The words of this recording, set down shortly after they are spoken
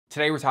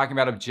Today we're talking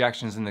about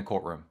objections in the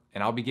courtroom,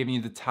 and I'll be giving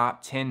you the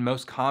top 10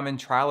 most common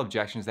trial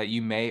objections that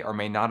you may or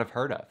may not have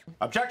heard of.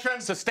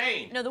 Objection.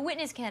 Sustained. No, the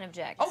witness can't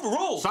object.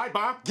 Overruled.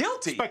 Sidebar.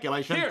 Guilty.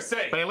 Speculation.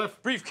 Hearsay.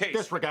 Bailiff. Briefcase.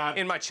 Disregard.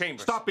 In my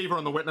chambers. Stop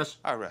beavering the witness.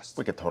 Arrest.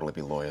 We could totally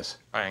be lawyers.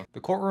 Bang. The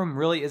courtroom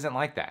really isn't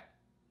like that.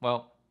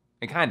 Well,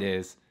 it kinda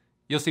is.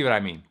 You'll see what I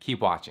mean.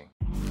 Keep watching.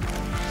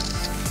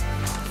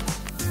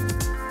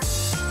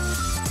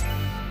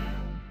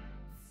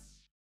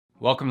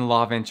 Welcome to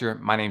Law Venture.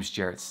 My name's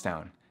Jarrett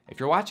Stone. If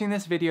you're watching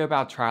this video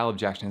about trial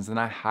objections, then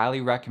I highly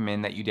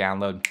recommend that you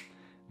download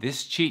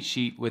this cheat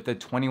sheet with the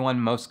 21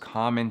 most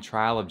common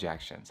trial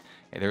objections.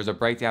 There's a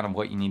breakdown of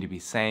what you need to be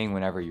saying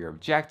whenever you're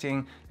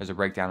objecting. There's a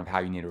breakdown of how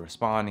you need to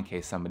respond in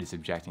case somebody's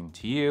objecting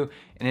to you.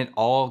 And it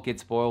all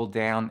gets boiled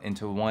down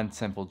into one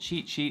simple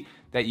cheat sheet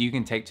that you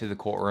can take to the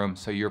courtroom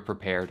so you're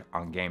prepared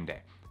on game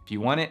day. If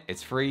you want it,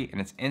 it's free and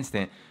it's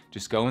instant.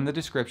 Just go in the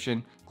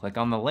description, click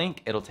on the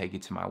link, it'll take you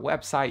to my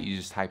website. You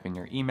just type in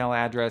your email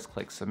address,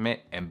 click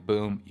submit, and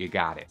boom, you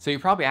got it. So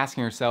you're probably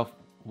asking yourself,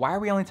 why are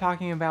we only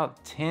talking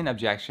about 10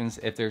 objections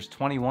if there's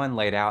 21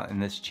 laid out in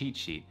this cheat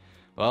sheet?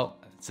 Well,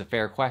 it's a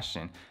fair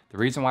question. The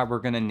reason why we're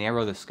gonna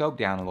narrow the scope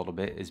down a little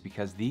bit is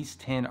because these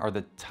 10 are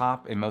the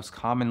top and most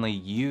commonly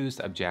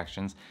used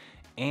objections,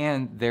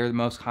 and they're the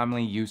most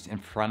commonly used in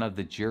front of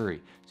the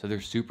jury. So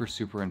they're super,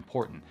 super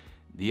important.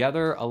 The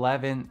other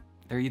 11,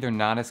 they're either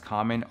not as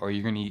common or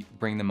you're gonna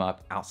bring them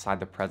up outside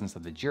the presence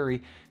of the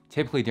jury,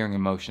 typically during a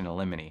motion in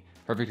limine.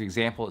 Perfect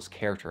example is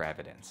character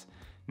evidence.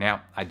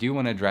 Now, I do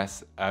wanna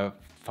address a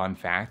fun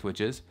fact,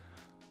 which is,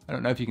 I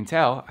don't know if you can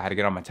tell, I had to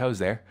get on my toes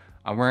there.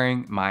 I'm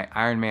wearing my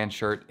Iron Man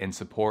shirt in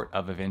support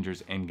of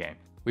Avengers Endgame.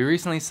 We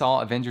recently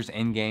saw Avengers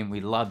Endgame, we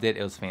loved it,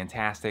 it was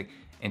fantastic.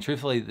 And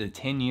truthfully, the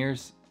 10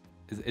 years,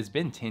 it's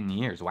been 10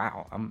 years,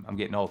 wow, I'm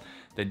getting old.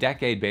 The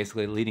decade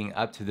basically leading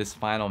up to this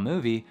final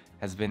movie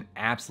has been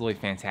absolutely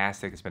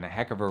fantastic. It's been a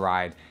heck of a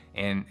ride.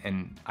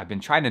 And I've been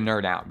trying to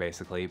nerd out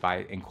basically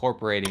by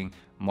incorporating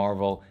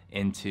Marvel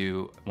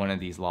into one of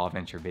these Law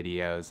Venture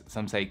videos.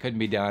 Some say it couldn't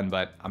be done,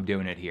 but I'm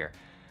doing it here.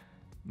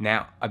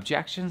 Now,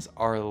 objections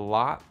are a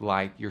lot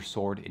like your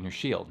sword and your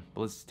shield.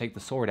 But let's take the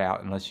sword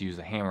out and let's use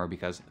a hammer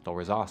because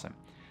Thor is awesome.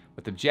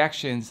 With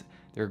objections,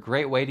 they're a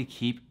great way to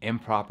keep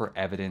improper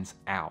evidence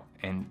out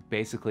and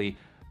basically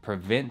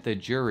prevent the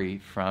jury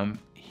from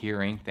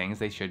hearing things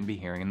they shouldn't be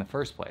hearing in the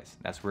first place.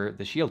 That's where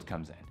the shield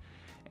comes in.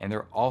 And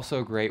they're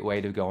also a great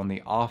way to go on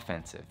the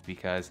offensive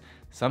because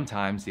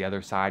sometimes the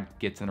other side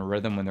gets in a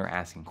rhythm when they're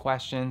asking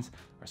questions,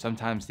 or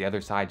sometimes the other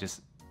side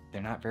just,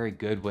 they're not very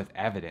good with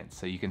evidence.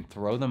 So you can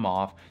throw them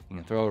off, you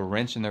can throw a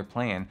wrench in their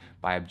plan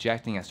by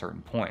objecting at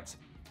certain points.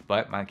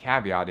 But my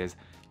caveat is,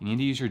 you need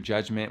to use your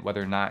judgment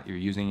whether or not you're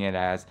using it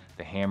as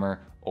the hammer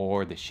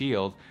or the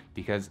shield,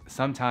 because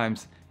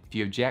sometimes if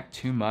you object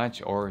too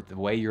much or the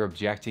way you're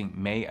objecting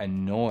may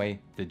annoy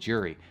the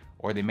jury,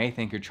 or they may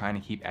think you're trying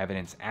to keep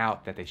evidence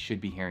out that they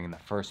should be hearing in the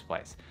first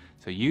place.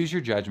 So use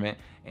your judgment,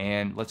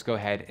 and let's go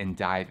ahead and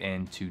dive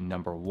into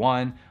number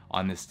 1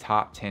 on this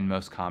top 10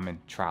 most common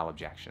trial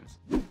objections.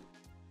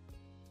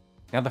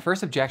 Now the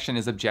first objection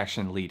is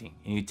objection leading,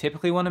 and you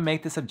typically want to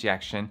make this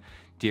objection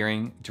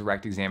during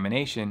direct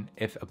examination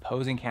if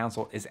opposing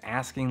counsel is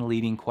asking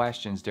leading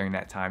questions during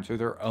that time to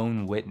their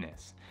own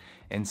witness.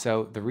 And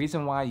so the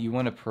reason why you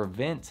want to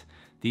prevent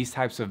these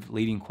types of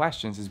leading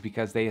questions is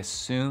because they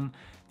assume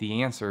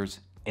the answers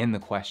in the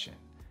question.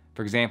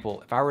 For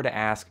example, if I were to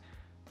ask,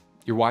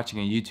 you're watching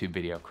a YouTube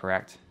video,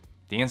 correct?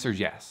 The answer is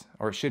yes,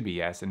 or it should be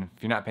yes, and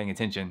if you're not paying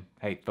attention,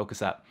 hey,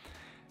 focus up.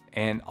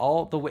 And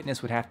all the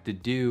witness would have to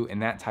do in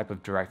that type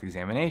of direct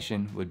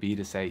examination would be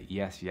to say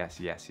yes,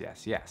 yes, yes,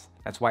 yes, yes.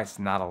 That's why it's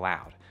not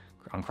allowed.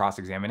 On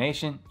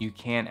cross-examination, you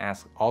can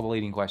ask all the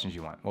leading questions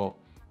you want, well,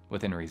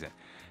 within reason.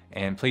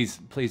 And please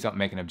don't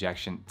make an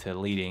objection to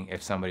leading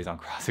if somebody's on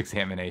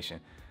cross-examination.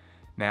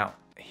 Now,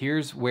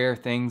 here's where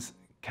things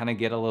kind of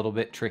get a little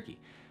bit tricky.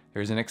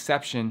 There's an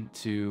exception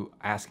to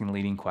asking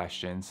leading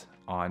questions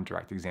on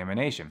direct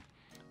examination.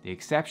 The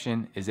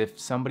exception is if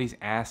somebody's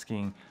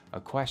asking a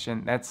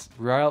question that's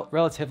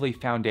relatively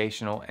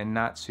foundational and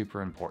not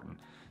super important.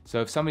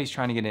 So if somebody's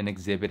trying to get an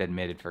exhibit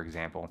admitted, for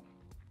example,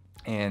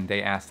 and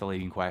they ask the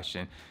leading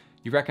question,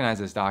 you recognize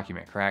this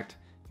document, correct?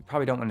 You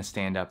probably don't want to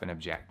stand up and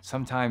object.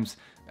 Sometimes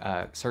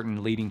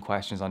certain leading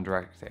questions on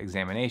direct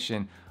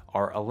examination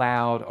are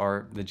allowed,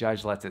 or the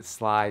judge lets it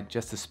slide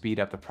just to speed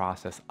up the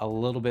process a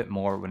little bit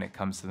more when it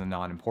comes to the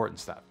non-important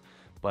stuff.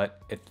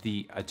 But if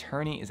the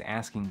attorney is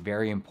asking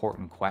very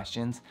important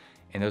questions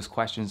and those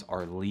questions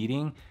are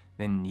leading,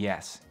 then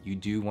yes, you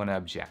do want to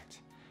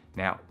object.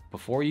 Now,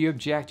 before you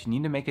object, you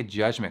need to make a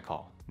judgment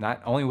call,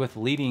 not only with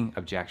leading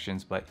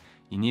objections, but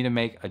you need to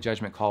make a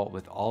judgment call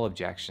with all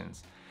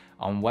objections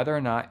on whether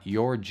or not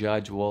your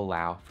judge will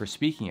allow for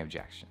speaking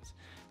objections.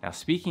 Now,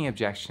 speaking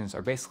objections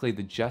are basically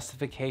the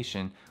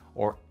justification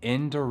or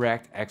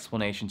indirect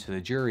explanation to the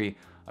jury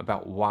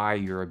about why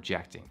you're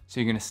objecting. So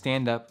you're gonna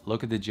stand up,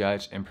 look at the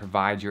judge, and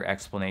provide your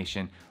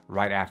explanation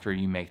right after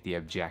you make the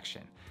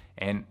objection.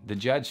 And the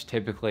judge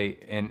typically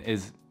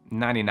is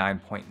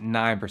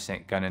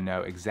 99.9% gonna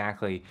know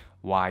exactly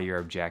why you're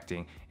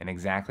objecting and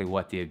exactly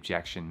what the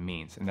objection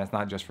means. And that's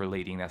not just for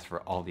leading, that's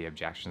for all the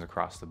objections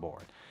across the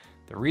board.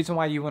 The reason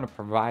why you want to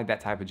provide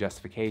that type of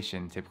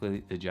justification,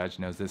 typically the judge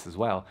knows this as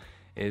well,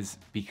 is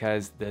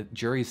because the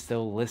jury's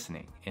still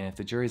listening. And if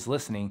the jury's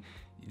listening,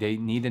 they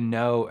need to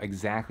know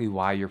exactly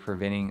why you're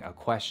preventing a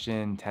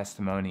question,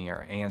 testimony,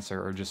 or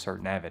answer, or just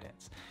certain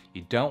evidence.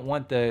 You don't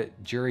want the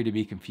jury to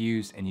be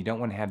confused, and you don't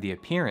want to have the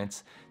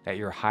appearance that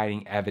you're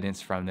hiding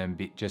evidence from them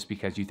just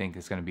because you think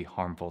it's going to be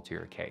harmful to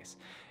your case.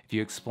 If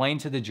you explain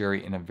to the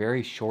jury in a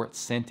very short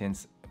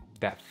sentence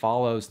that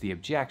follows the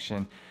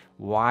objection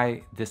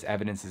why this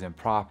evidence is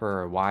improper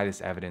or why this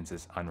evidence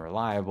is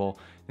unreliable,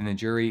 then the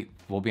jury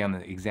will be on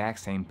the exact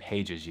same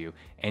page as you,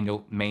 and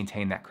you'll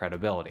maintain that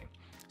credibility.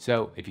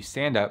 So if you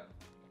stand up,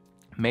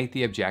 make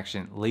the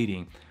objection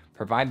leading,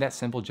 provide that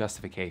simple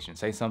justification.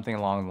 Say something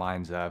along the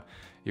lines of,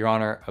 Your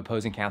Honor,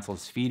 opposing counsel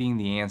is feeding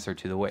the answer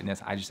to the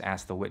witness. I just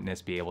asked the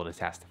witness be able to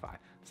testify.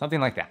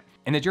 Something like that.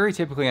 And the jury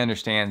typically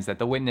understands that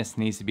the witness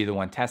needs to be the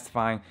one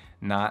testifying,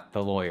 not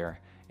the lawyer.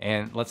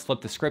 And let's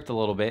flip the script a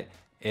little bit.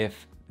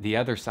 If the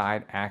other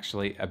side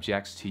actually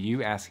objects to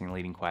you asking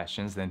leading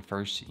questions, then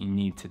first you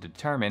need to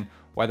determine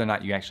whether or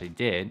not you actually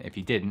did. If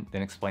you didn't,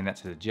 then explain that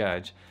to the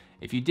judge.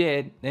 If you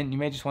did, then you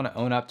may just want to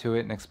own up to it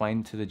and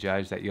explain to the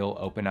judge that you'll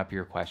open up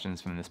your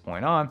questions from this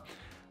point on.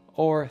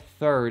 Or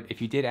third,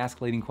 if you did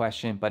ask a leading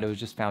question, but it was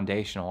just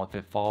foundational, if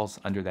it falls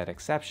under that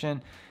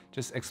exception,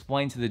 just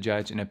explain to the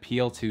judge and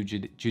appeal to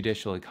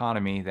judicial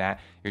economy that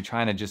you're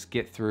trying to just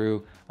get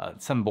through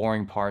some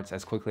boring parts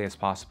as quickly as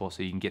possible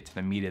so you can get to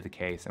the meat of the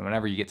case. And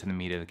whenever you get to the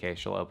meat of the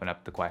case, you'll open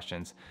up the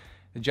questions.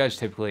 The judge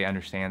typically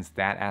understands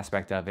that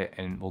aspect of it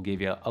and will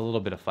give you a little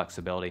bit of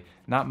flexibility.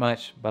 Not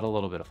much, but a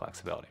little bit of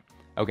flexibility.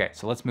 Okay,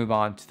 so let's move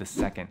on to the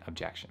second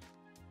objection.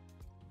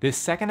 This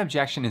second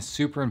objection is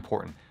super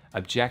important.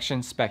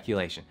 Objection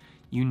speculation.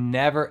 You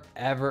never,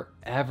 ever,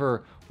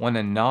 ever want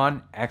a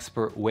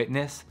non-expert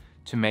witness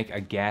to make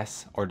a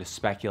guess or to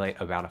speculate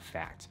about a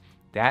fact.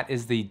 That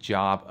is the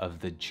job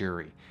of the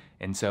jury.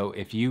 And so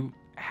if you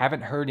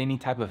haven't heard any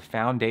type of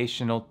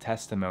foundational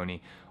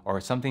testimony or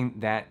something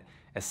that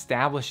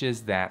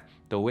establishes that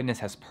the witness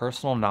has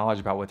personal knowledge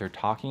about what they're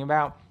talking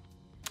about,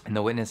 and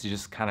the witness is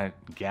just kind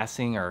of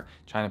guessing or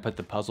trying to put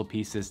the puzzle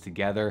pieces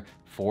together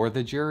for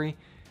the jury,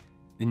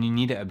 then you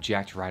need to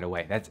object right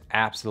away. That's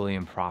absolutely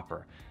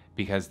improper,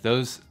 because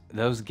those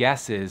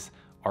guesses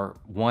are,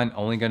 one,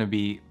 only going to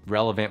be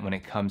relevant when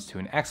it comes to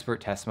an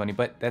expert testimony,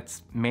 but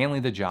that's mainly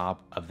the job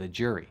of the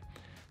jury.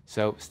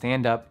 So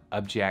stand up,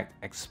 object,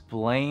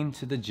 explain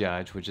to the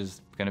judge, which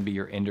is going to be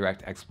your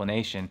indirect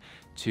explanation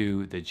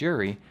to the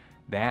jury,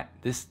 that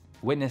this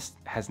witness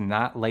has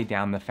not laid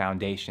down the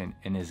foundation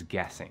and is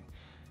guessing.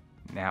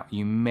 Now,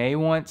 you may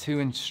want to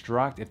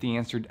instruct, if the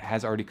answer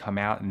has already come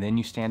out and then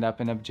you stand up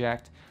and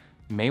object,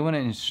 you may want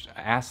to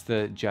ask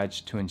the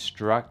judge to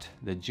instruct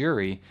the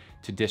jury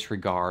to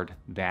disregard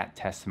that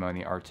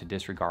testimony or to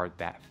disregard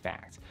that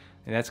fact.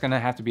 And that's going to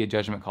have to be a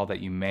judgment call that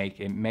you make.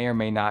 It may or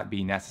may not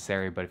be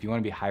necessary, but if you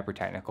want to be hyper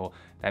technical,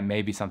 that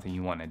may be something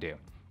you want to do.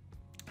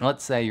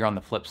 Let's say you're on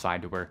the flip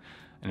side to where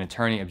an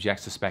attorney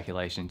objects to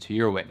speculation to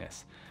your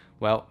witness.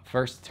 Well,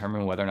 first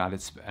determine whether or not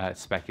it's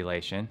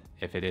speculation.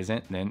 If it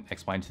isn't, then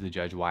explain to the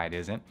judge why it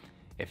isn't.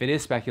 If it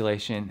is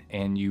speculation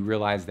and you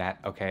realize that,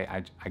 okay,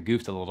 I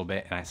goofed a little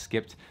bit and I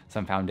skipped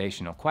some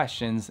foundational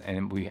questions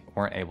and we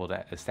weren't able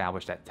to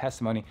establish that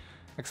testimony,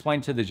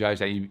 explain to the judge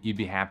that you'd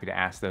be happy to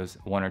ask those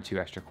 1 or 2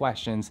 extra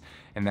questions,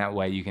 and that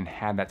way you can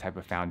have that type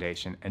of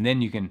foundation, and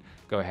then you can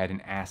go ahead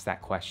and ask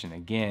that question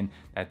again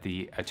that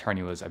the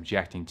attorney was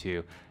objecting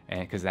to,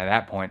 and because at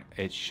that point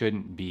it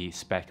shouldn't be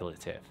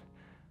speculative.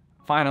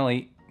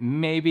 Finally,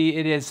 maybe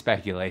it is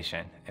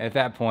speculation. At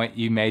that point,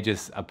 you may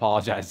just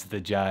apologize to the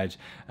judge,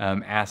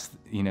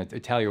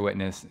 tell your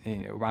witness,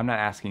 I'm not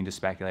asking you to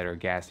speculate or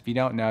guess. If you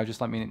don't know, just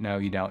let me know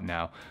you don't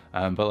know.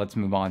 But let's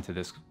move on to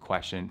this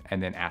question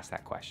and then ask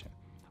that question.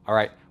 All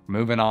right,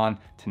 moving on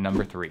to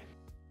number 3.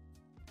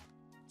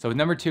 So with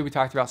number 2, we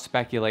talked about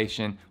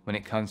speculation when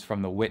it comes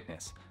from the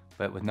witness.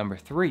 But with number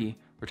 3,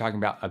 we're talking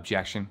about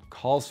objection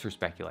calls for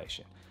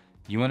speculation.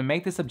 You want to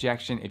make this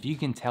objection if you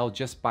can tell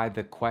just by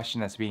the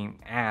question that's being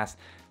asked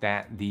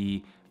that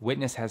the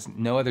witness has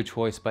no other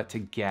choice but to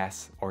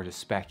guess or to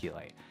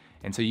speculate.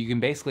 And so you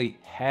can basically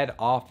head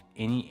off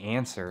any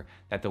answer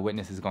that the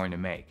witness is going to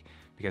make.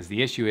 Because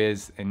the issue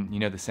is, and you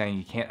know the saying,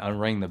 you can't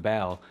unring the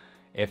bell.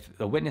 If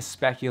the witness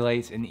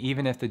speculates, and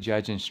even if the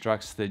judge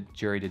instructs the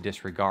jury to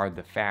disregard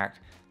the fact,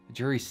 the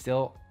jury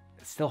still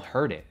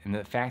heard it, and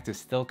the fact is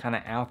still kind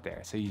of out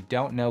there. So you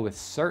don't know with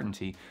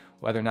certainty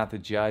whether or not the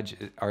judge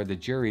or the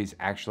jury's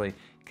actually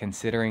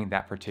considering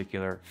that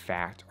particular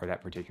fact or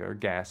that particular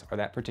guess or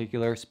that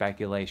particular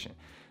speculation.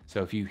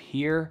 So if you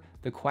hear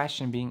the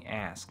question being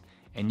asked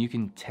and you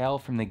can tell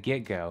from the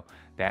get-go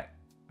that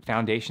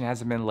foundation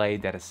hasn't been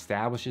laid that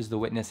establishes the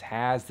witness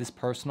has this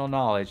personal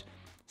knowledge,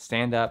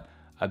 stand up,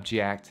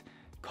 object,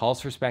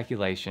 calls for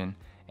speculation,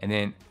 and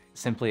then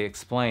simply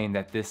explain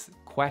that this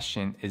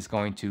question is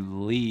going to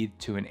lead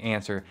to an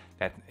answer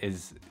that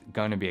is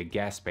going to be a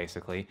guess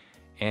basically,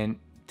 and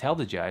tell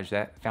the judge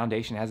that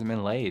foundation hasn't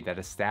been laid that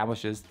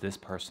establishes this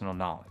personal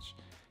knowledge.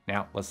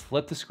 Now, let's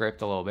flip the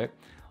script a little bit.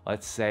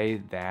 Let's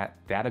say that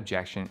that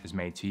objection is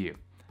made to you.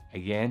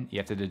 Again, you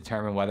have to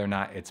determine whether or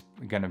not it's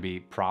going to be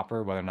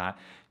proper, whether or not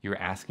you're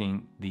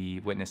asking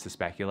the witness to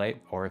speculate,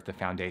 or if the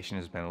foundation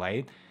has been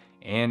laid.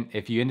 And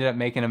if you ended up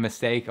making a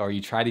mistake, or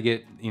you try to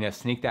get,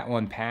 sneak that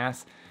one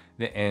past,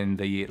 and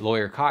the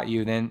lawyer caught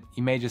you, then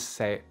you may just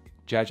say,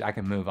 "Judge, I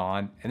can move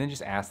on," and then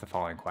just ask the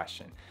following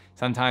question.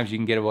 Sometimes you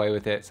can get away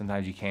with it,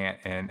 sometimes you can't,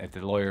 and if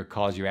the lawyer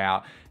calls you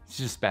out, it's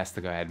just best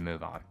to go ahead and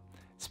move on.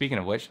 Speaking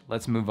of which,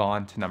 let's move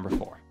on to number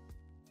 4.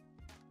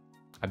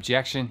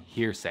 Objection,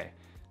 hearsay.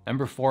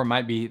 Number 4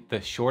 might be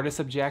the shortest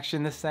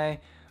objection to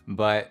say,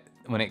 but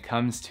when it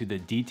comes to the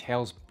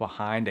details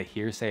behind a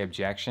hearsay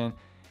objection,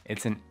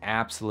 it's an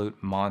absolute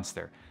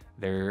monster.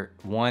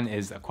 One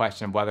is a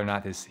question of whether or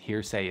not this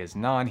hearsay is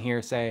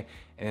non-hearsay,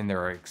 and then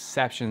there are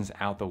exceptions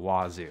out the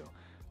wazoo.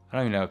 I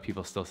don't even know if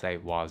people still say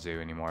wazoo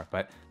anymore,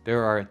 but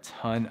there are a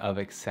ton of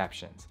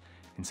exceptions.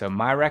 And so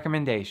my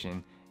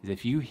recommendation is,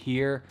 if you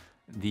hear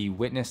the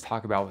witness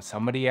talk about what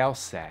somebody else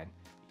said,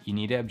 you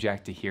need to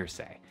object to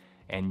hearsay.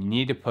 And you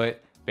need to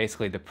put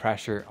basically the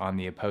pressure on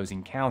the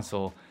opposing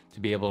counsel to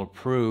be able to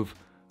prove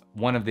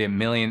one of the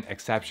million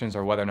exceptions,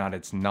 or whether or not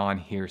it's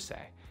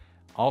non-hearsay.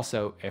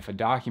 Also, if a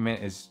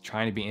document is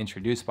trying to be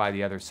introduced by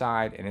the other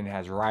side and it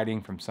has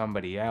writing from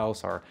somebody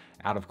else, or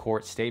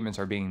out-of-court statements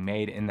are being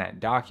made in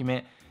that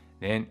document,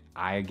 then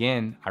I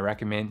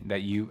recommend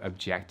that you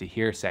object to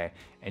hearsay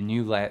and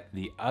you let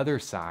the other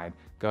side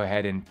go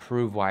ahead and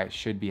prove why it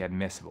should be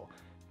admissible.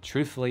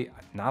 Truthfully,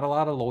 not a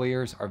lot of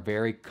lawyers are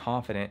very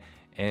confident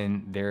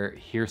in their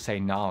hearsay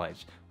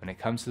knowledge. When it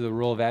comes to the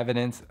rule of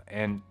evidence,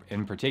 and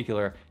in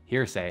particular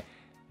hearsay,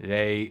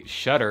 they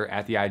shudder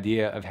at the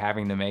idea of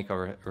having to make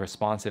a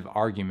responsive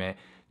argument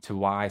to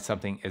why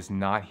something is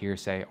not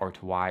hearsay or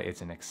to why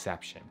it's an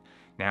exception.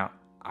 Now,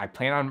 I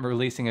plan on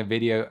releasing a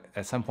video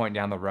at some point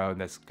down the road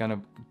that's gonna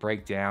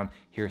break down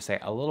hearsay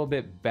a little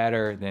bit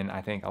better than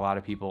I think a lot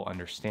of people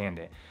understand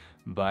it.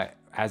 But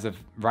as of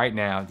right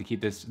now, to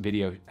keep this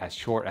video as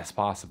short as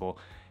possible,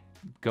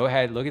 go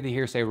ahead, look at the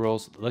hearsay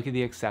rules, look at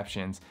the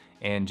exceptions,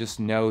 and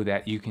just know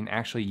that you can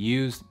actually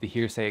use the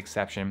hearsay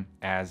exception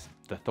as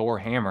the Thor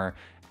hammer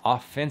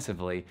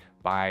offensively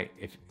by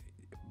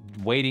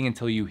waiting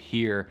until you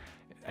hear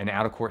an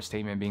out-of-court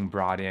statement being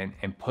brought in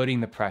and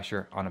putting the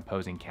pressure on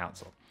opposing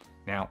counsel.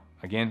 Now,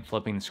 again,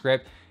 flipping the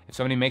script, if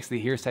somebody makes the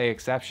hearsay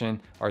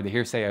exception, or the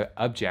hearsay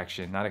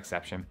objection, not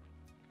exception,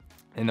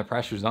 then the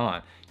pressure's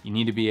on. You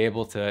need to be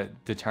able to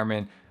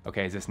determine,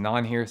 okay, is this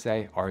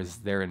non-hearsay or is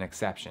there an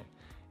exception?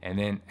 And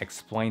then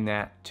explain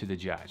that to the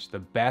judge. The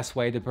best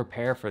way to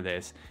prepare for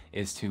this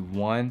is to,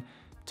 1,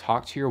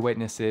 talk to your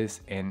witnesses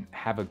and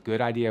have a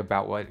good idea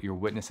about what your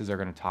witnesses are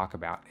going to talk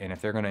about. And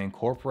if they're going to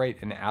incorporate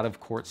an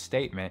out-of-court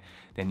statement,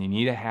 then you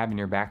need to have in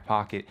your back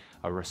pocket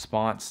a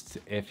response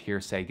to if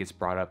hearsay gets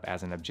brought up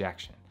as an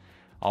objection.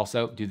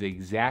 Also, do the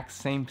exact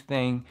same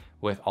thing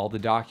with all the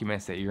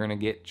documents that you're going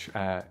to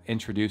get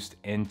introduced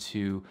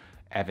into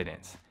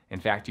evidence. In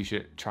fact, you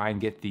should try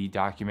and get the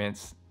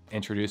documents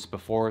introduced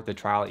before the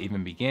trial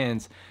even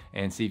begins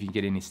and see if you can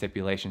get any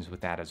stipulations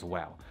with that as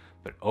well.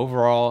 But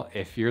overall,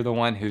 if you're the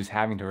one who's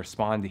having to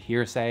respond to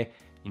hearsay,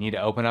 you need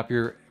to open up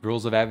your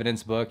rules of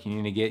evidence book. You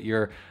need to get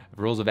your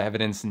rules of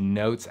evidence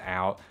notes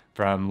out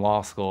from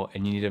law school,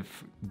 and you need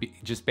to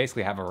just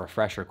basically have a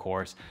refresher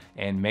course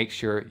and make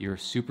sure you're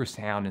super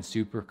sound and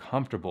super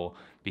comfortable,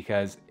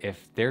 because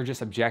if they're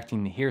just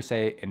objecting to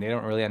hearsay and they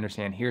don't really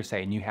understand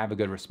hearsay and you have a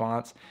good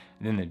response,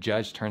 and then the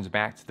judge turns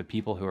back to the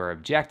people who are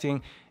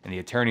objecting and the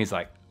attorney's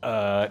like,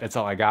 that's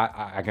all I got,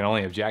 I can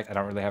only object, I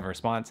don't really have a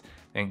response,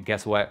 then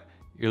guess what?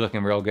 You're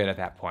looking real good at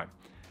that point.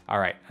 All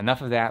right,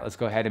 enough of that. Let's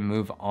go ahead and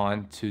move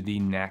on to the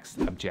next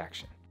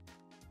objection.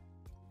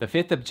 The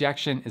 5th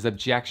objection is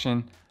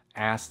objection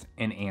asked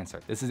and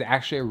answered. This is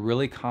actually a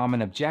really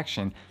common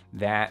objection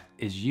that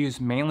is used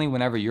mainly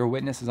whenever your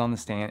witness is on the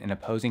stand and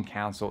opposing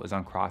counsel is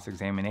on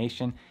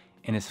cross-examination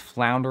and is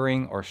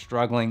floundering or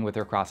struggling with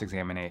their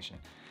cross-examination.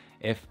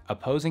 If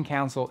opposing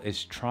counsel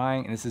is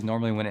trying, and this is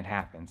normally when it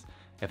happens,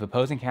 if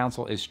opposing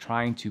counsel is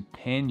trying to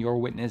pin your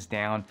witness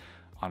down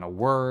on a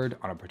word,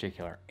 on a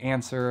particular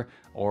answer,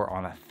 or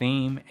on a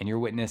theme, and your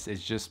witness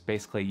is just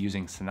basically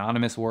using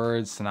synonymous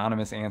words,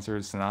 synonymous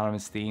answers,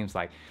 synonymous themes,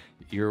 like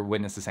your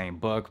witness is saying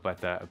book,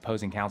 but the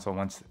opposing counsel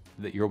wants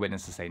your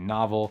witness to say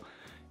novel,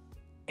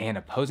 and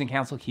opposing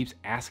counsel keeps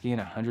asking in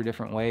 100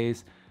 different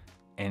ways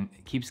and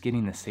keeps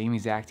getting the same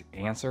exact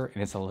answer,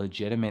 and it's a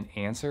legitimate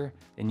answer,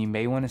 then you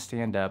may want to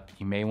stand up,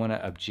 you may want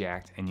to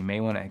object, and you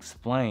may want to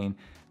explain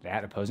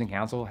that opposing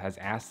counsel has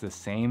asked the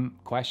same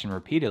question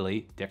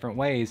repeatedly, different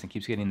ways, and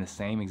keeps getting the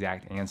same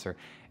exact answer,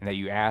 and that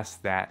you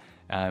ask that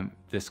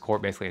this court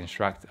basically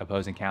instruct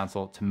opposing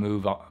counsel to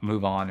move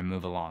on and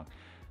move along.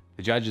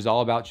 The judge is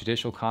all about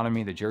judicial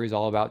economy, the jury's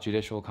all about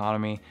judicial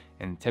economy,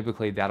 and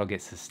typically that'll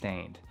get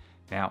sustained.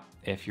 Now,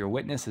 if your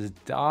witness is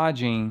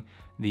dodging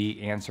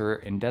the answer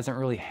and doesn't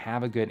really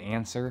have a good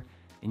answer,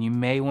 then you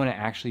may want to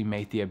actually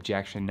make the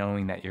objection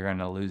knowing that you're going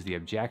to lose the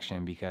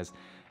objection, because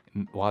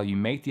while you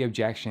make the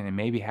objection and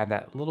maybe have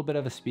that little bit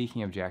of a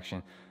speaking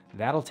objection,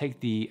 that'll take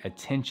the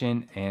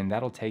attention and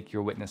that'll take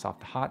your witness off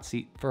the hot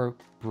seat for a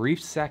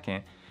brief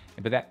second.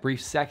 But that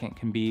brief second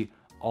can be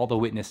all the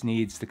witness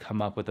needs to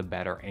come up with a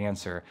better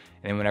answer.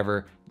 And then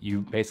whenever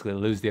you basically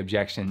lose the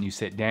objection, you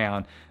sit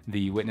down,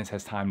 the witness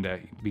has time to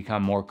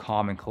become more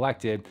calm and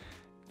collected.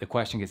 The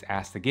question gets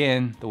asked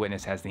again, the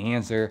witness has the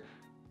answer,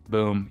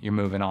 boom, you're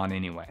moving on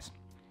anyways.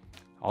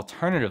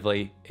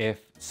 Alternatively, if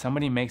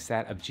somebody makes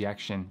that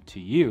objection to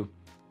you,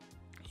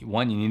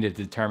 one, you need to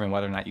determine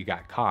whether or not you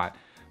got caught.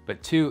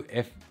 But two,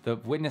 if the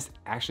witness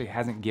actually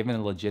hasn't given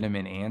a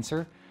legitimate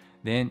answer,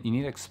 then you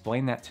need to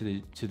explain that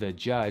to the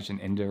judge and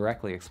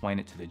indirectly explain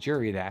it to the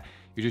jury that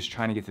you're just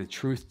trying to get the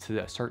truth to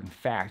a certain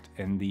fact,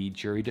 and the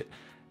jury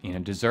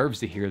deserves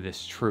to hear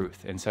this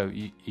truth. And so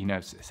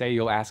say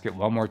you'll ask it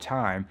one more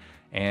time,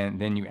 and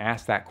then you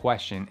ask that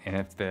question, and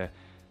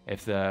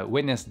if the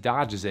witness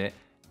dodges it,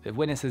 the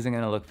witness isn't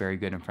going to look very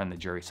good in front of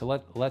the jury. So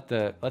let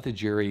the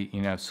jury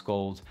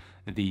scold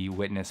the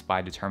witness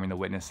by determining the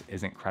witness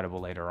isn't credible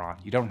later on.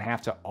 You don't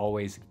have to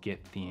always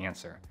get the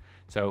answer.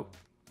 So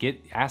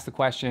ask the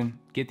question,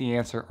 get the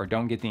answer, or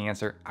don't get the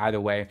answer.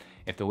 Either way,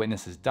 if the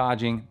witness is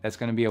dodging, that's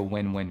going to be a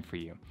win-win for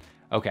you.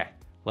 Okay,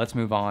 let's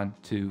move on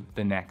to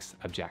the next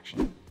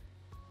objection.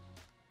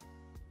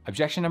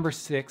 Objection number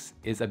 6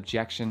 is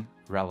objection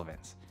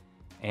relevance.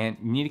 And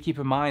you need to keep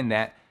in mind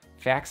that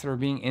facts that are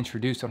being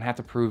introduced don't have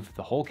to prove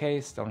the whole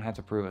case, don't have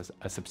to prove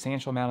a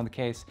substantial amount of the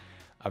case.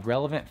 A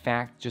relevant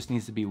fact just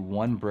needs to be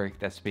one brick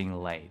that's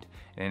being laid.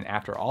 And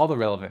after all the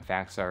relevant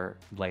facts are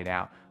laid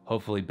out,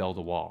 hopefully build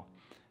a wall.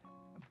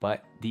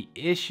 But the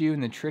issue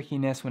and the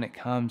trickiness when it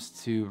comes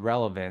to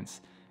relevance,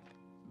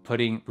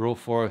 putting Rule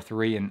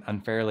 403 and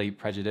unfairly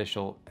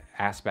prejudicial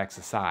aspects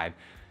aside,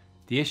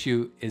 the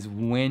issue is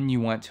when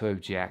you want to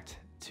object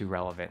to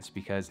relevance.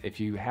 Because if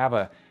you have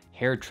a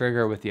hair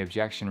trigger with the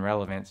objection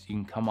relevance, you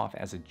can come off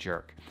as a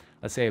jerk.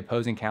 Let's say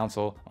opposing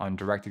counsel on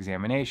direct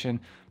examination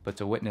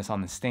puts a witness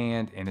on the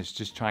stand and is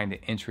just trying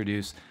to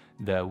introduce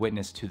the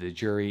witness to the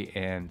jury,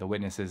 and the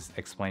witness is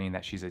explaining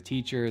that she's a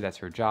teacher, that's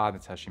her job,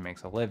 that's how she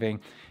makes a living.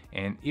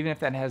 And even if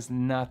that has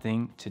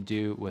nothing to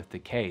do with the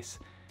case,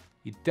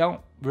 you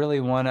don't really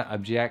want to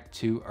object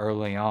too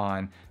early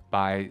on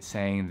by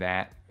saying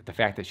that the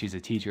fact that she's a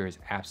teacher is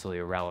absolutely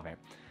irrelevant.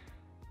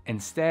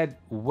 Instead,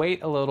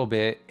 wait a little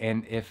bit,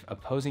 and if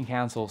opposing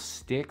counsel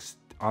sticks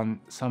on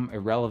some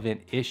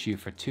irrelevant issue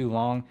for too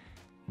long,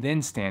 then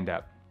stand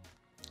up.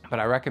 But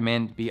I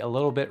recommend be a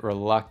little bit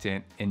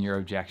reluctant in your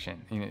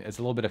objection. It's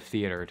a little bit of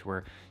theater to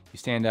where you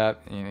stand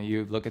up,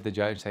 you look at the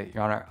judge and say,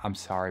 Your Honor, I'm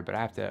sorry, but I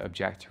have to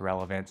object to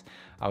relevance.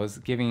 I was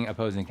giving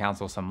opposing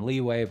counsel some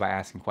leeway by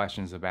asking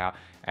questions about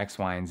X,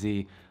 Y, and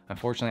Z.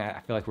 Unfortunately,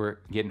 I feel like we're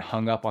getting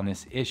hung up on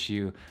this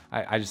issue.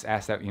 I just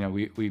ask that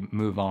we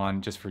move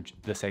on just for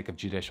the sake of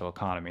judicial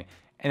economy,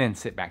 and then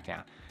sit back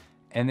down.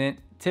 And then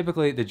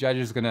typically the judge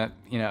is gonna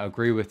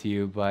agree with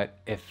you, but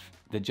if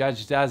the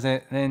judge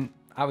doesn't, then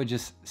I would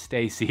just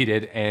stay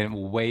seated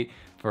and wait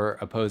for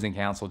opposing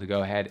counsel to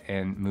go ahead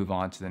and move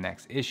on to the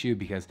next issue,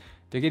 because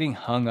they're getting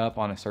hung up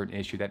on a certain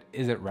issue that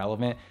isn't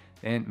relevant.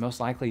 And most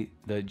likely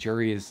the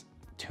jury is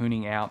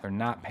tuning out, they're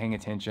not paying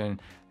attention.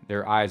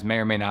 Their eyes may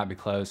or may not be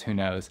closed, who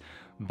knows?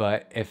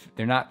 But if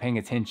they're not paying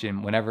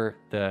attention, whenever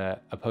the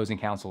opposing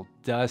counsel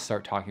does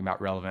start talking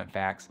about relevant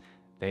facts,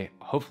 they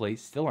hopefully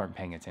still aren't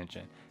paying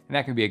attention. And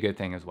that can be a good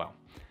thing as well.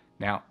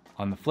 Now,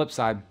 on the flip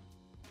side,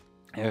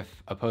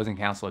 if opposing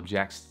counsel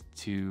objects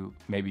to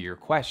maybe your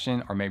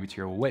question or maybe to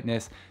your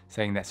witness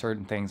saying that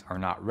certain things are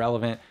not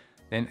relevant,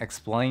 then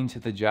explain to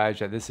the judge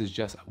that this is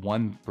just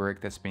one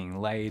brick that's being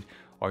laid,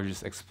 or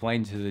just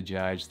explain to the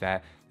judge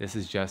that this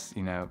is just,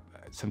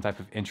 some type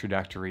of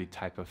introductory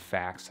type of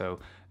fact so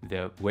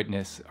the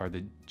witness or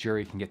the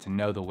jury can get to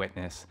know the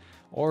witness.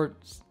 Or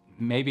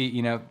maybe,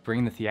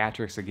 bring the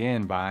theatrics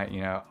again by,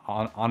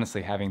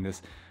 honestly having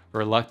this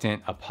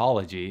reluctant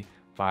apology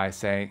by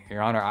saying,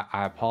 Your Honor,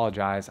 I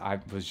apologize. I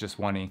was just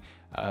wanting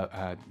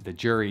the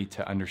jury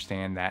to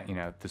understand that,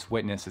 this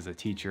witness is a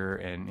teacher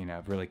and,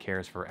 really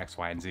cares for X,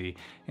 Y, and Z.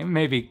 And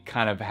maybe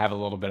kind of have a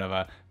little bit of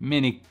a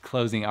mini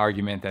closing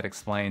argument that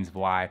explains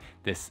why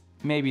this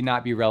maybe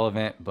not be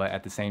relevant, but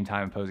at the same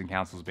time, opposing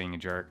counsel is being a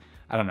jerk.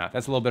 I don't know.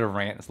 That's a little bit of a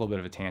rant. That's a little bit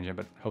of a tangent,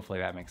 but hopefully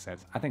that makes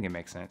sense. I think it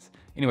makes sense.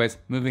 Anyways,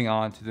 moving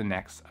on to the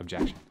next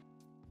objection.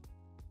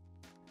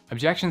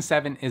 Objection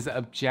 7 is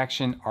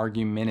objection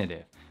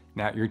argumentative.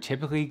 Now, you're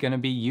typically going to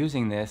be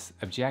using this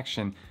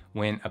objection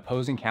when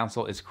opposing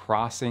counsel is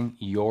crossing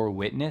your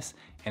witness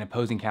and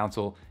opposing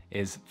counsel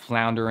is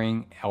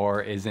floundering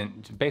or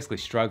isn't basically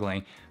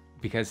struggling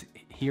because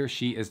he or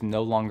she is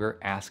no longer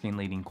asking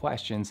leading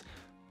questions,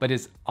 but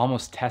is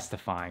almost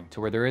testifying to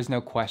where there is no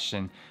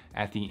question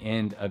at the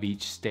end of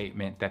each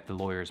statement that the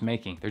lawyer is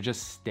making. They're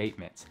just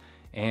statements.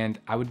 And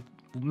I would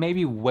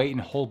maybe wait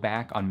and hold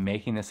back on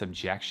making this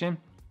objection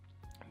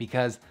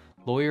because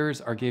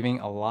lawyers are given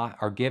a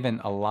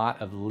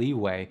lot of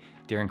leeway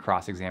during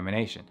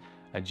cross-examination.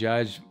 A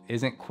judge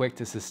isn't quick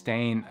to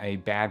sustain a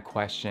bad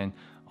question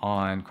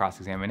on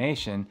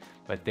cross-examination,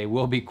 but they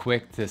will be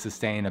quick to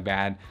sustain a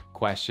bad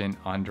question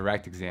on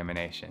direct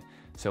examination.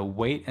 So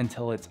wait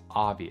until it's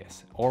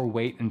obvious, or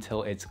wait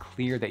until it's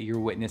clear that your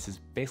witness is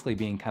basically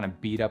being kind of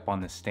beat up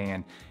on the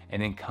stand,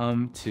 and then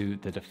come to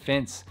the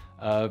defense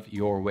of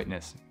your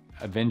witness.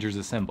 Avengers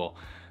assemble.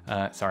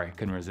 Sorry,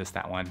 couldn't resist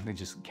that one. It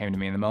just came to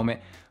me in the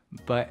moment.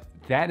 But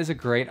that is a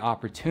great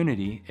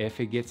opportunity, if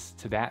it gets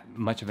to that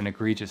much of an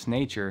egregious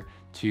nature,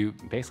 to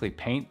basically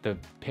paint the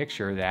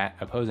picture that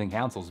opposing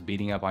counsel is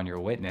beating up on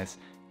your witness.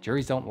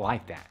 Juries don't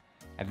like that.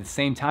 At the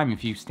same time,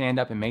 if you stand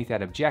up and make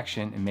that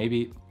objection, and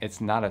maybe it's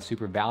not a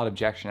super valid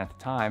objection at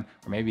the time,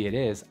 or maybe it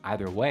is,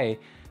 either way,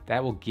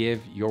 that will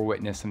give your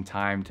witness some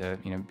time to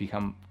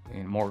become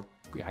more,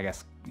 I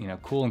guess,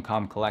 cool and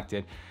calm,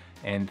 collected,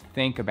 and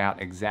think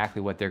about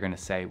exactly what they're going to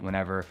say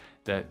whenever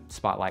the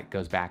spotlight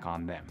goes back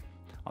on them.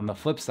 On the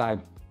flip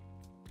side,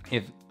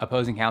 if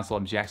opposing counsel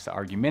objects to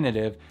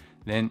argumentative,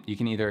 then you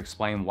can either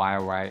explain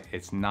why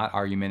it's not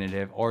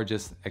argumentative, or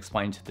just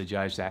explain to the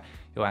judge that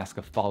you'll ask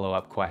a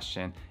follow-up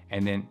question,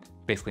 and then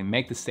basically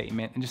make the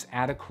statement and just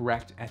add a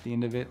correct at the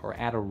end of it, or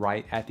add a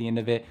right at the end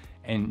of it,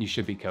 and you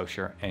should be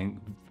kosher and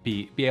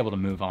be able to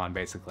move on,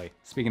 basically.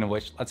 Speaking of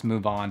which, let's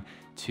move on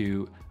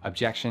to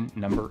objection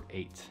number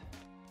 8.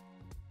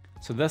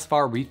 So thus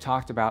far, we've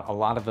talked about a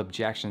lot of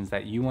objections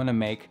that you want to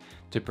make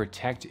to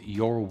protect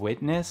your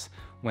witness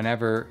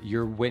whenever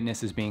your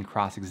witness is being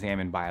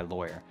cross-examined by a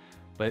lawyer.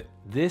 But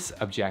this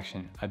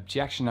objection,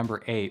 objection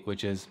number 8,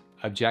 which is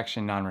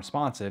objection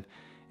non-responsive,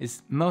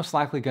 is most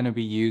likely going to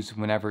be used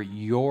whenever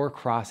you're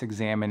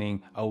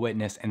cross-examining a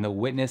witness and the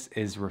witness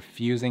is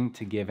refusing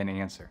to give an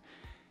answer.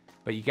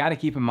 But you got to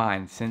keep in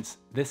mind, since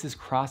this is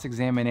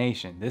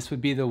cross-examination, this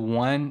would be the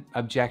one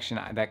objection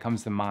that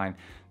comes to mind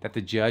that the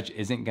judge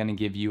isn't going to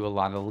give you a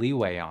lot of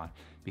leeway on.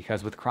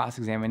 Because with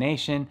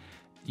cross-examination,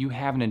 you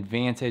have an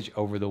advantage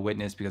over the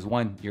witness because,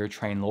 one, you're a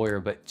trained lawyer,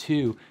 but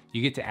two,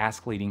 you get to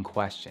ask leading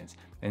questions.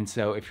 And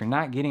so if you're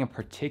not getting a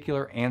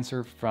particular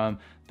answer from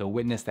the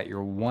witness that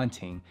you're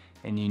wanting,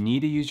 and you need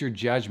to use your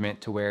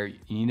judgment to where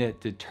you need to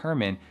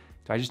determine,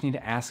 do I just need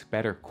to ask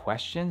better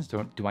questions?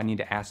 Do I need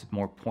to ask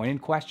more pointed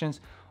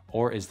questions?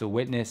 Or is the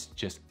witness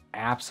just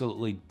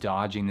absolutely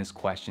dodging this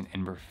question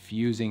and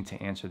refusing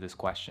to answer this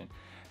question?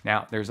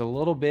 Now, there's a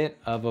little bit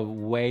of a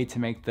way to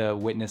make the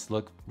witness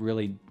look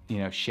really,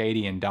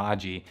 shady and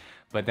dodgy,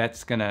 but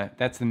that's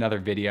another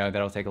video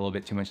that'll take a little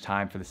bit too much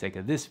time for the sake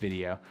of this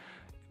video.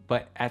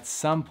 But at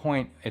some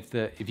point,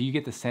 if you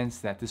get the sense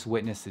that this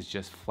witness is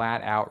just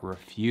flat out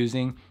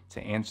refusing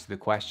to answer the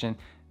question,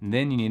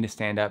 then you need to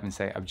stand up and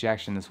say,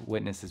 objection, this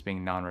witness is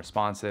being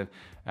non-responsive.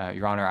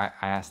 Your Honor,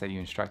 I ask that you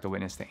instruct the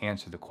witness to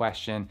answer the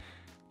question.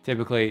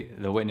 Typically,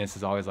 the witness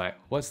is always like,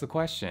 what's the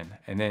question?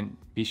 And then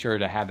be sure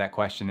to have that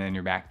question in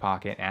your back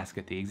pocket, ask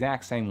it the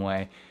exact same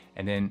way.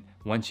 And then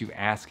once you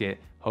ask it,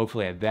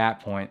 hopefully at that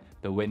point,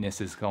 the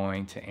witness is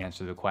going to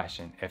answer the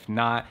question. If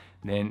not,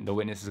 then the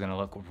witness is gonna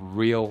look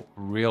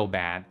real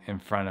bad in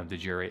front of the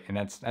jury. And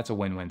that's a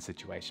win-win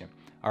situation.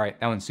 All right,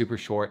 that one's super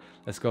short.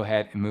 Let's go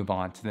ahead and move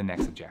on to the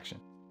next objection.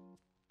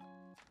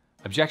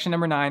 Objection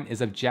number 9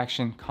 is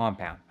objection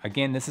compound.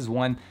 Again, this is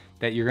one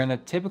that you're gonna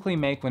typically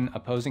make when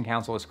opposing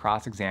counsel is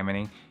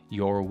cross-examining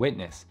your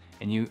witness.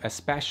 And you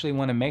especially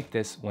wanna make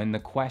this when the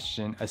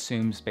question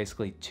assumes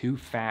basically 2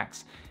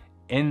 facts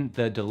in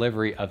the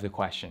delivery of the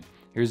question.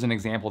 Here's an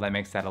example that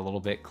makes that a little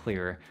bit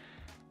clearer.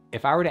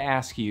 If I were to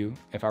ask you,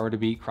 if I were to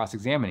be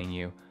cross-examining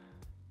you,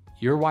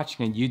 you're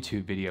watching a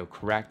YouTube video,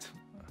 correct?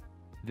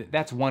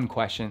 That's one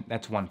question,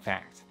 that's one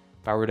fact.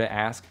 If I were to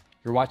ask,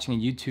 you're watching a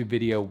YouTube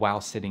video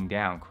while sitting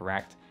down,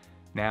 correct?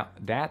 Now,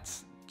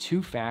 that's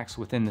 2 facts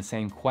within the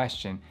same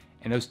question,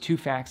 and those 2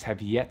 facts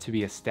have yet to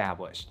be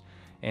established.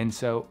 And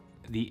so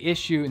the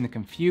issue and the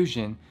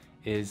confusion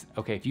is,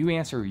 okay, if you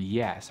answer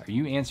yes, are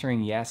you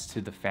answering yes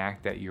to the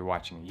fact that you're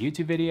watching a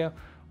YouTube video,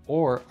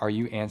 or are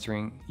you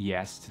answering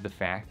yes to the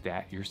fact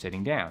that you're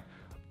sitting down?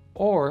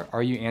 Or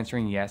are you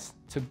answering yes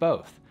to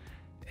both?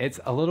 It's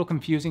a little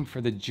confusing for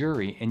the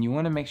jury, and you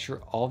want to make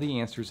sure all the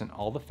answers and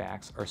all the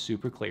facts are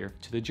super clear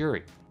to the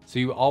jury. So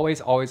you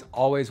always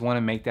want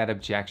to make that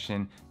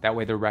objection. That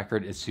way the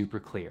record is super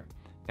clear.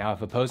 Now,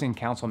 if opposing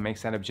counsel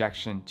makes that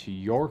objection to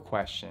your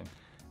question,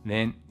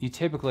 then you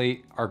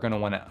typically are going to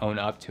want to own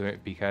up to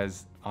it,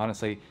 because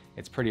honestly,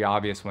 it's pretty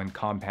obvious when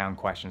compound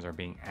questions are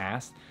being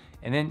asked.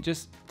 And then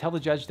just tell the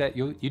judge that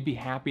you'd be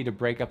happy to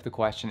break up the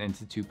question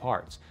into 2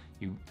 parts.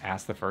 You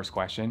ask the first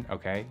question,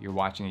 okay, you're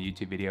watching a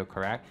YouTube video,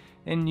 correct?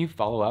 Then you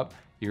follow up,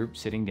 you're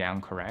sitting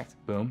down, correct?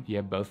 Boom, you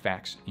have both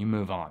facts, you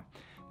move on.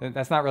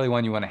 That's not really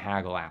one you want to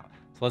haggle out.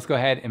 So let's go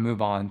ahead and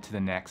move on to the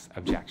next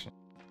objection.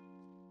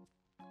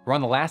 We're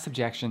on the last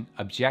objection,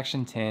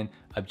 objection 10,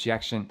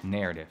 objection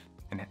narrative.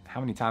 And how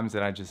many times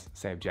did I just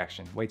say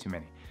objection? Way too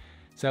many.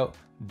 So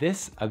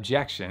this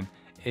objection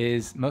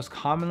is most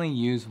commonly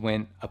used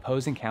when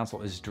opposing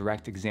counsel is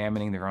direct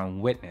examining their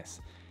own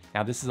witness.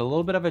 Now, this is a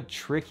little bit of a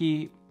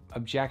tricky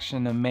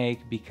objection to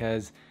make,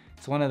 because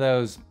it's one of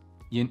those,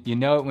 you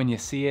know it when you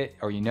see it,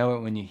 or you know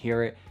it when you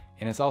hear it,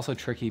 And it's also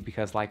tricky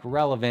because, like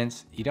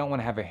relevance, you don't want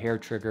to have a hair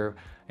trigger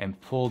and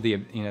pull the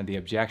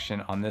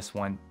objection on this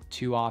one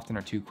too often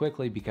or too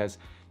quickly, because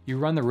you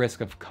run the risk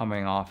of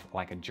coming off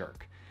like a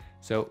jerk.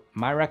 So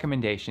my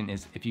recommendation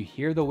is, if you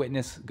hear the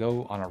witness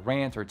go on a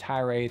rant or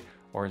tirade,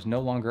 or is no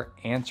longer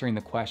answering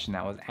the question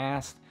that was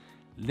asked,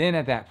 then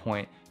at that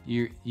point,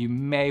 you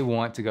may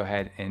want to go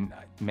ahead and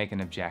make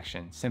an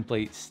objection.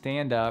 Simply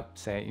stand up,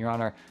 say, Your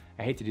Honor,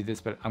 I hate to do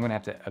this, but I'm gonna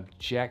have to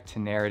object to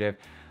narrative.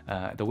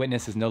 The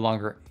witness is no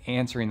longer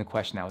answering the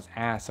question that was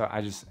asked, so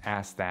I just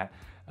ask that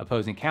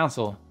opposing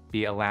counsel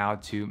be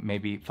allowed to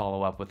maybe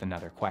follow up with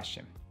another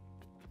question.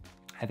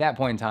 At that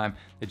point in time,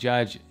 the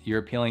judge, you're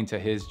appealing to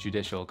his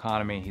judicial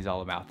economy. He's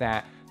all about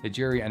that. The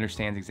jury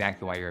understands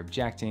exactly why you're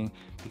objecting,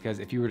 because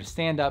if you were to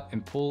stand up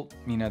and pull,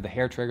 the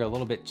hair trigger a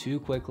little bit too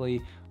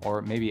quickly,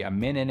 or maybe a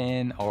minute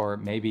in, or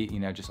maybe,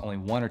 just only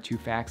 1 or 2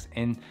 facts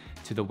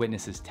into the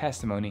witness's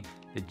testimony,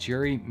 the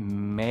jury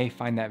may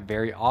find that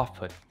very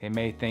off-putting. They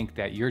may think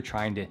that you're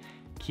trying to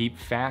keep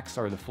facts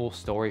or the full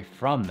story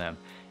from them,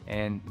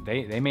 and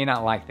they may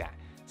not like that.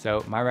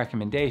 So my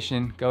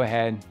recommendation, go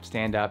ahead,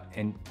 stand up,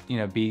 and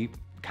be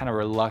kind of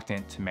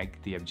reluctant to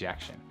make the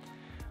objection.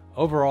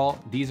 Overall,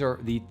 these are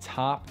the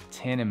top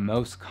 10 and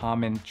most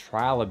common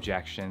trial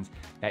objections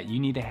that you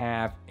need to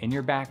have in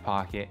your back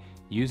pocket.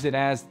 Use it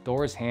as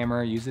Thor's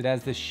hammer, use it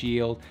as the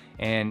shield,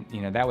 and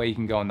that way you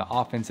can go on the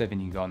offensive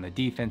and you can go on the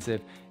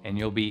defensive, and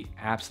you'll be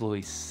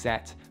absolutely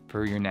set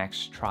for your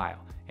next trial.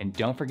 And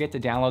don't forget to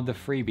download the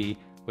freebie,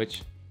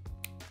 which,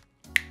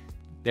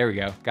 there we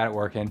go, got it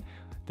working.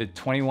 The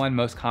 21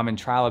 most common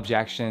trial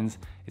objections.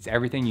 It's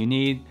everything you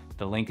need.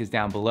 The link is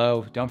down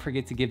below. Don't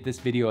forget to give this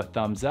video a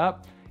thumbs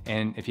up.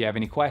 And if you have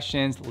any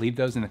questions, leave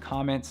those in the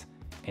comments.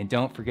 And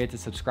don't forget to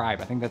subscribe.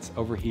 I think that's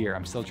over here.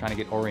 I'm still trying to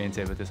get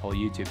oriented with this whole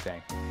YouTube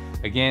thing.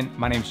 Again,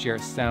 my name's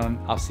Jarrett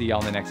Stone. I'll see y'all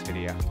in the next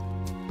video.